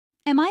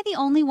Am I the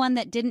only one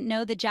that didn't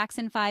know the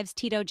Jackson 5's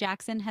Tito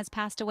Jackson has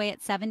passed away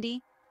at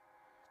 70?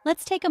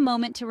 Let's take a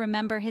moment to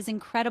remember his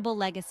incredible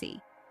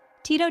legacy.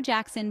 Tito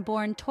Jackson,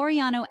 born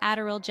Toriano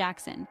Adderall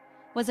Jackson,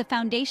 was a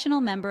foundational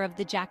member of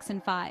the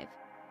Jackson 5.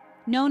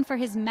 Known for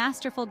his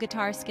masterful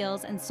guitar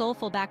skills and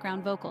soulful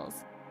background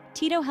vocals,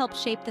 Tito helped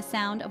shape the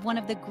sound of one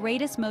of the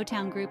greatest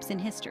Motown groups in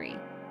history.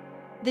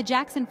 The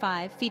Jackson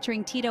 5,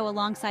 featuring Tito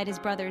alongside his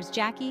brothers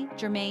Jackie,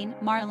 Jermaine,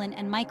 Marlon,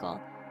 and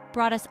Michael,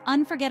 brought us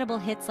unforgettable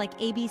hits like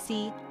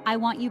ABC, I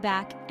Want You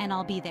Back, and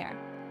I'll Be There.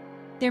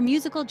 Their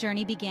musical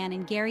journey began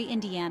in Gary,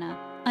 Indiana,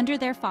 under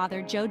their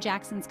father Joe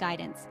Jackson's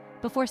guidance,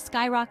 before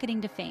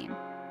skyrocketing to fame.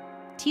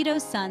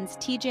 Tito's sons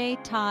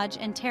TJ, Taj,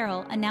 and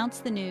Terrell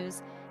announced the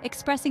news,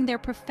 expressing their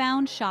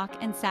profound shock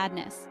and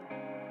sadness.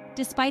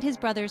 Despite his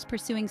brothers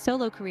pursuing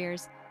solo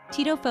careers,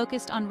 Tito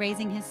focused on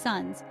raising his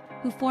sons,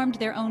 who formed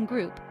their own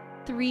group,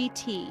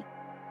 3T.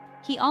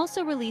 He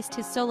also released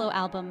his solo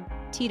album,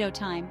 Tito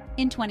Time,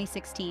 in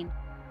 2016.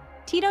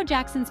 Tito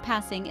Jackson's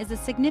passing is a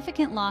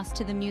significant loss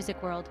to the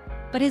music world,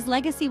 but his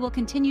legacy will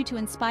continue to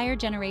inspire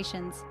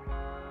generations.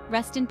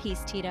 Rest in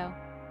peace, Tito.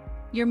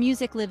 Your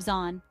music lives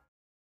on,